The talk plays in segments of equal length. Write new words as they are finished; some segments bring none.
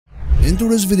In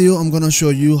today's video, I'm gonna show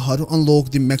you how to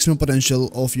unlock the maximum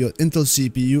potential of your Intel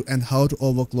CPU and how to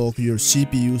overclock your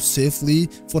CPU safely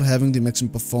for having the maximum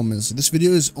performance. This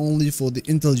video is only for the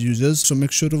Intel users, so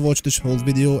make sure to watch this whole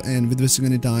video, and with wasting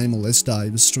any time, let's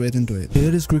dive straight into it.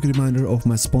 Here is a quick reminder of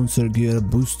my sponsor Gear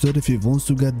Booster. If you want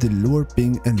to get the lower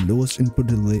ping and lowest input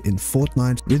delay in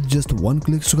Fortnite with just one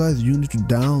click, so guys, you need to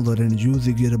download and use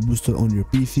the Gear Booster on your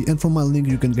PC, and from my link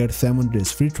you can get 7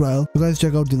 days free trial. So guys,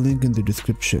 check out the link in the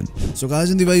description. So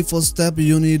guys, in the very first step,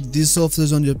 you need these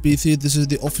softwares on your PC. This is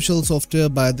the official software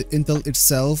by the Intel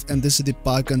itself, and this is the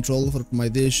power control for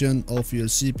optimization of your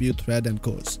CPU thread and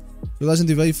cores. So guys, in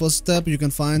the very first step, you can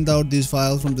find out these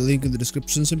files from the link in the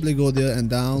description. Simply go there and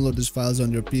download these files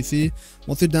on your PC.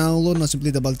 Once you download, now simply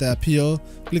double tap here,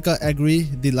 click I agree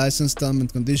the license term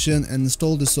and condition, and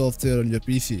install the software on your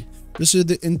PC. This is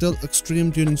the Intel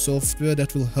Extreme Tuning software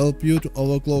that will help you to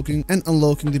overclocking and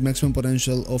unlocking the maximum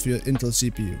potential of your Intel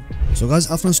CPU. So guys,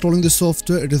 after installing the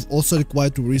software, it is also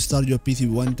required to restart your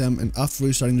PC one time, and after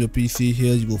restarting your PC,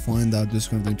 here you will find out this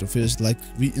kind of interface like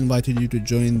we invited you to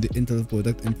join the Intel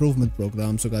Product Improvement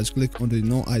Program. So guys, click on the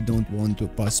no, I don't want to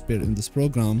participate in this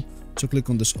program, so click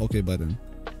on this OK button.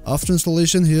 After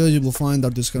installation, here you will find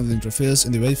out this kind of interface.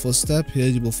 In the very first step, here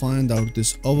you will find out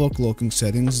this overclocking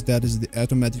settings. That is the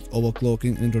automatic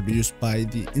overclocking introduced by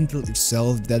the Intel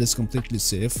itself, that is completely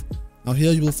safe. Now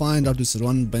here you will find out this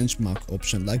run benchmark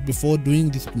option. Like before doing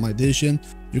this optimization,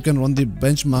 you can run the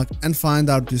benchmark and find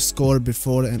out the score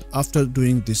before and after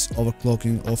doing this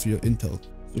overclocking of your Intel.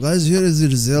 So guys, here is the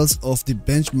results of the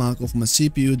benchmark of my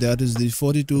CPU. That is the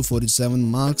 4247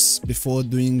 marks before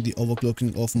doing the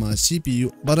overclocking of my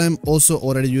CPU. But I'm also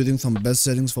already using some best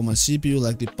settings for my CPU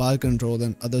like the power control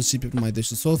and other CPU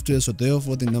optimization software, so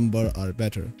therefore the number are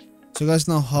better. So guys,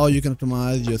 now how you can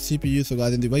optimize your CPU. So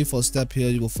guys, in the very first step here,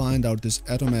 you will find out this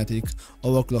automatic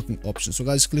overclocking option. So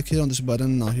guys, click here on this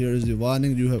button. Now here is the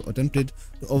warning: you have attempted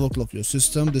to overclock your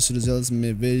system. This results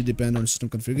may vary depend on system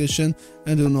configuration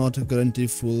and do not guarantee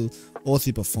full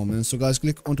OC performance. So guys,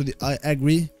 click onto the I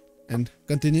agree and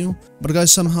continue. But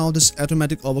guys, somehow this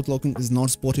automatic overclocking is not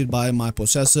supported by my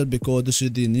processor because this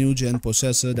is the new gen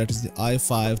processor, that is the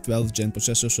i5 12th gen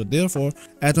processor, so therefore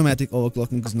automatic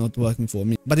overclocking is not working for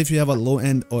me. But if you have a low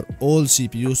end or old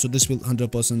CPU, so this will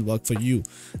 100% work for you.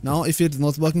 Now if it's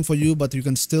not working for you, but you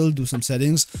can still do some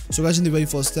settings. So guys, in the very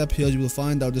first step here, you will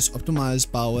find out this optimize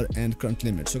power and current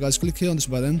limit. So guys, click here on this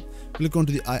button, click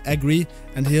onto the I agree,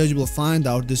 and here you will find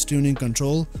out this tuning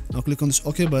control. Now click on this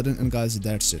OK button, and guys,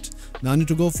 that's it. Now you need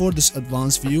to go for this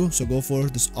advanced view, so go for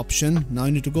this option. Now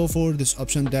you need to go for this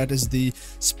option, that is the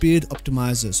speed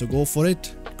optimizer, so go for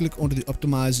it. Click onto the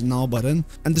optimize now button,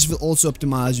 and this will also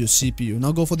optimize your CPU.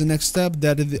 Now go for the next step,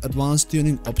 that is the advanced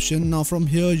tuning option. Now from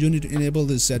here you need to enable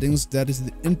these settings, that is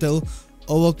the Intel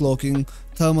overclocking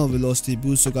thermal velocity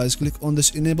boost. So guys, click on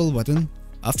this enable button.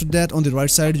 After that, on the right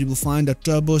side, you will find a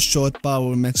turbo short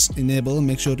power max enable.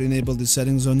 Make sure to enable the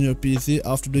settings on your PC.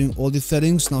 After doing all the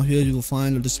settings, now here you will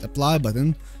find this apply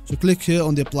button. So click here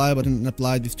on the apply button and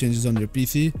apply these changes on your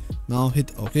PC. Now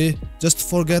hit OK. Just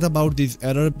forget about this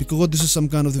error because this is some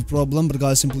kind of the problem, but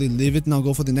guys, simply leave it. Now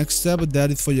go for the next step, that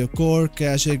is for your core,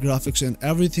 cache, graphics and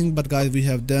everything. But guys, we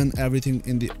have done everything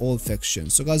in the old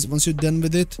section. So guys, once you're done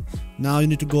with it, now you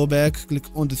need to go back, click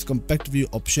on this compact view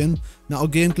option. Now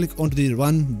again, click onto the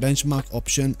run benchmark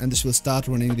option, and this will start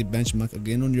running the benchmark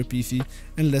again on your PC,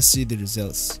 and let's see the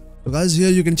results. So guys, here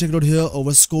you can check it out. Here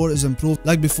our score is improved.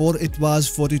 Like before it was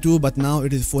 42, but now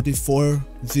it is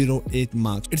 4408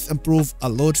 marks. It's improved a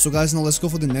lot. So guys, now let's go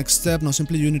for the next step. Now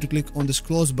simply you need to click on this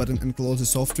close button and close the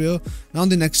software. Now in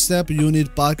the next step, you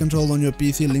need power control on your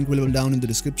PC. Link will be down in the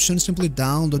description. Simply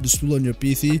download this tool on your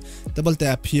PC, double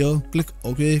tap here, click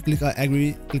OK, click I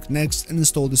agree, click next, and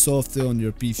install the software on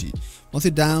your PC. Once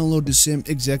you download the same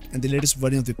exact and the latest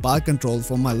version of the power control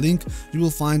from my link, you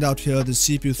will find out here the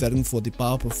CPU setting for the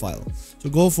power profile. So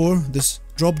go for this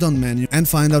drop down menu and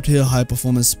find out here high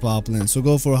performance power plan. So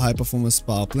go for high performance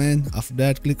power plan. After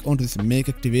that, click on this make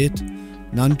activate.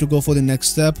 Now I need to go for the next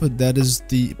step, that is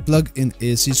the plug in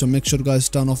AC. So make sure guys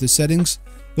turn off the settings.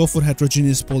 Go for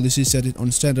heterogeneous policy, set it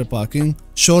on standard parking.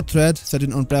 Short thread, set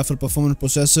it on prefer performance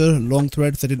processor. Long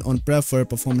thread, set it on prefer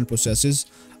performance processes.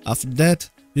 After that,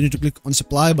 you need to click on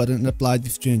supply button and apply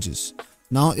these changes.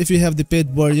 Now if you have the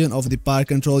paid version of the power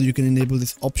control, you can enable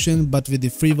this option, but with the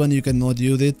free one you cannot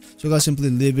use it. So guys, simply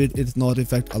leave it. It does not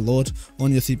affect a lot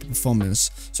on your CPU performance.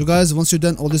 So guys, once you've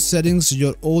done all the settings,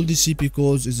 your all the CPU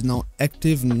cores is now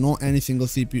active, no any single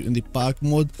CPU in the park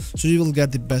mode, so you will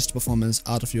get the best performance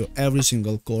out of your every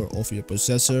single core of your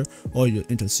processor or your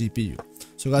Intel CPU.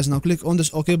 So guys, now click on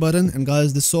this OK button, and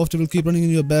guys, this software will keep running in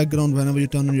your background whenever you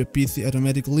turn on your PC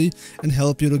automatically and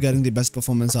help you to getting the best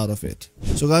performance out of it.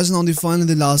 So guys, now finally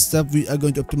the last step, we are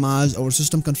going to optimize our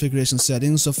system configuration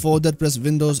settings. So for that, press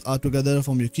Windows R together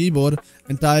from your keyboard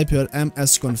and type here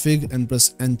msconfig and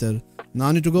press enter. Now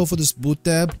I need to go for this boot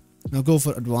tab. Now go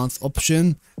for advanced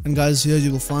option, and guys, here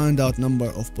you will find out number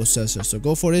of processors. So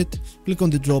go for it, click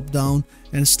on the drop down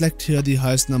and select here the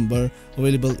highest number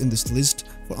available in this list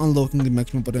for unlocking the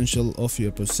maximum potential of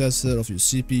your processor, of your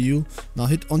CPU. Now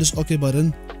hit on this OK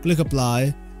button, click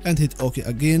apply and hit OK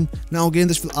again. Now again,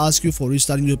 this will ask you for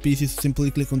restarting your PC. So simply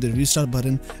click on the restart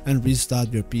button and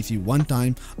restart your PC one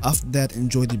time. After that,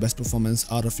 enjoy the best performance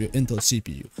out of your Intel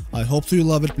CPU. I hope you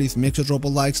love it. Please make sure to drop a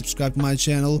like, subscribe to my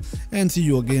channel, and see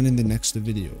you again in the next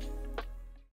video.